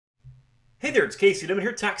Hey there, it's Casey Dimon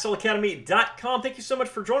here, TaxSaleAcademy.com. Thank you so much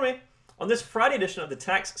for joining me on this Friday edition of the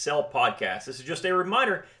Tax Sale Podcast. This is just a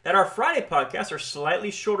reminder that our Friday podcasts are slightly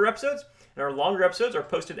shorter episodes, and our longer episodes are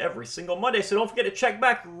posted every single Monday, so don't forget to check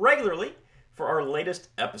back regularly for our latest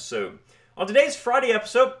episode. On today's Friday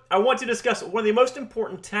episode, I want to discuss one of the most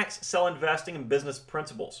important tax sale investing and business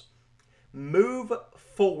principles. Move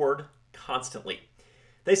forward constantly.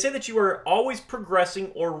 They say that you are always progressing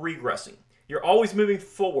or regressing. You're always moving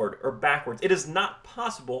forward or backwards. It is not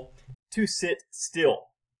possible to sit still.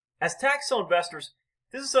 As tax sale investors,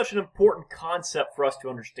 this is such an important concept for us to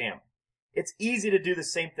understand. It's easy to do the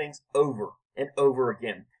same things over and over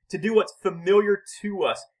again, to do what's familiar to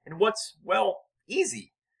us and what's, well,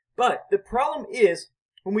 easy. But the problem is,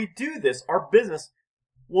 when we do this, our business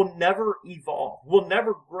will never evolve, will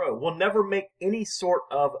never grow, will never make any sort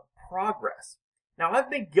of progress. Now,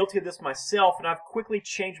 I've been guilty of this myself, and I've quickly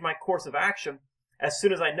changed my course of action as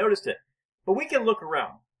soon as I noticed it. But we can look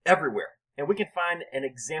around everywhere, and we can find an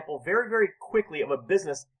example very, very quickly of a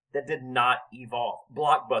business that did not evolve.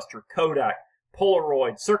 Blockbuster, Kodak,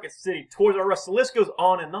 Polaroid, Circuit City, Toys R Us, the list goes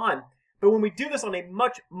on and on. But when we do this on a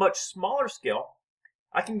much, much smaller scale,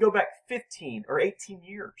 I can go back 15 or 18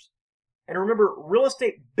 years. And remember, real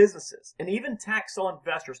estate businesses and even tax sale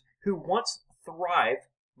investors who once thrived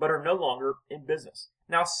but are no longer in business.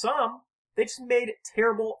 Now, some, they just made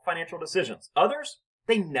terrible financial decisions. Others,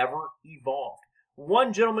 they never evolved.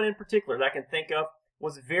 One gentleman in particular that I can think of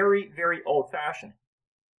was very, very old-fashioned.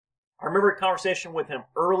 I remember a conversation with him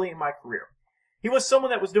early in my career. He was someone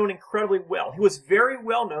that was doing incredibly well. He was very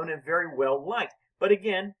well known and very well liked. But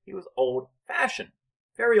again, he was old-fashioned.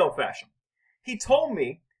 Very old-fashioned. He told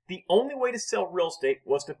me the only way to sell real estate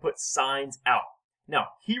was to put signs out. Now,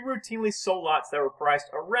 he routinely sold lots that were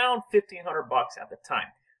priced around $1,500 at the time.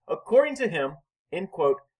 According to him, end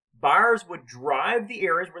quote, buyers would drive the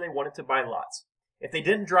areas where they wanted to buy lots. If they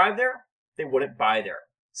didn't drive there, they wouldn't buy there.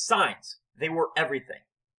 Signs, they were everything.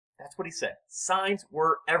 That's what he said. Signs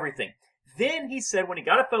were everything. Then he said when he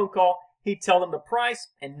got a phone call, he'd tell them the price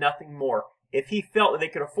and nothing more. If he felt that they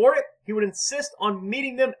could afford it, he would insist on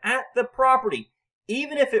meeting them at the property.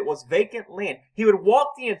 Even if it was vacant land, he would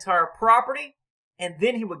walk the entire property and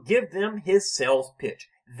then he would give them his sales pitch.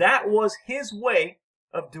 That was his way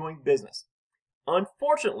of doing business.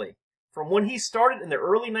 Unfortunately, from when he started in the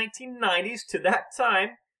early 1990s to that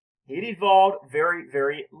time, it evolved very,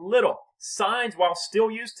 very little. Signs, while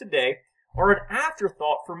still used today, are an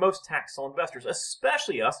afterthought for most tax sale investors,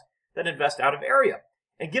 especially us that invest out of area.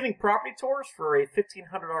 And giving property tours for a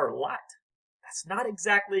 $1,500 lot, that's not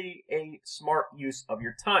exactly a smart use of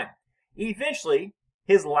your time. Eventually,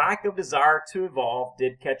 his lack of desire to evolve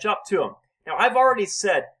did catch up to him. Now, I've already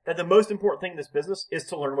said that the most important thing in this business is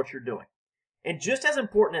to learn what you're doing. And just as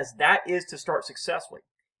important as that is to start successfully,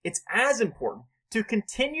 it's as important to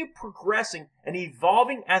continue progressing and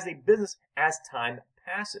evolving as a business as time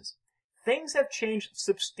passes. Things have changed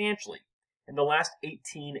substantially in the last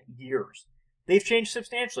 18 years. They've changed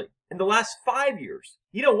substantially in the last 5 years.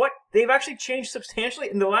 You know what? They've actually changed substantially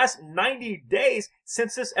in the last 90 days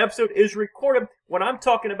since this episode is recorded, when I'm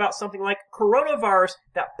talking about something like coronavirus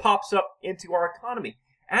that pops up into our economy.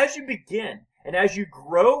 As you begin and as you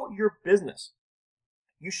grow your business,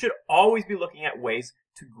 you should always be looking at ways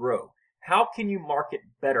to grow. How can you market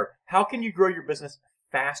better? How can you grow your business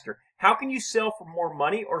faster? How can you sell for more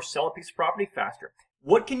money or sell a piece of property faster?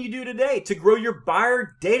 What can you do today to grow your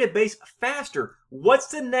buyer database faster? What's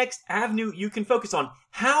the next avenue you can focus on?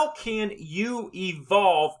 How can you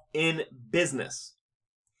evolve in business?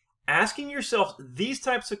 Asking yourself these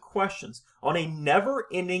types of questions on a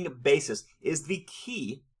never-ending basis is the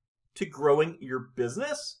key to growing your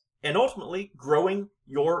business and ultimately growing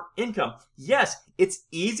your income. Yes, it's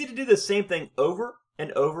easy to do the same thing over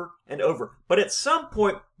and over and over. But at some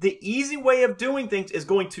point, the easy way of doing things is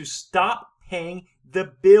going to stop paying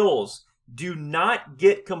the bills. Do not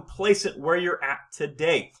get complacent where you're at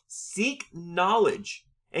today. Seek knowledge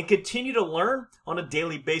and continue to learn on a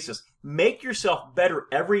daily basis. Make yourself better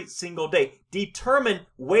every single day. Determine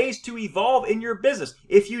ways to evolve in your business.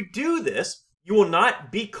 If you do this, you will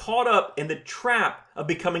not be caught up in the trap of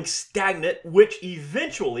becoming stagnant, which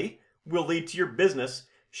eventually will lead to your business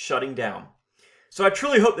shutting down. So I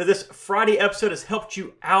truly hope that this Friday episode has helped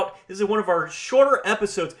you out. This is one of our shorter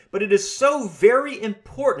episodes, but it is so very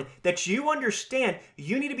important that you understand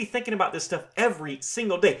you need to be thinking about this stuff every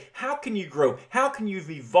single day. How can you grow? How can you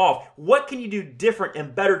evolve? What can you do different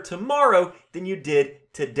and better tomorrow than you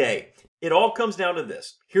did today? It all comes down to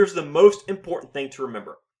this. Here's the most important thing to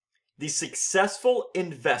remember. The successful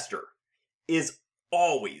investor is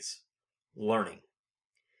always learning.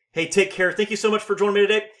 Hey, take care. Thank you so much for joining me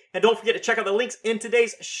today. And don't forget to check out the links in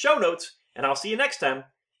today's show notes. And I'll see you next time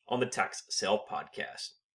on the Tax Sale Podcast.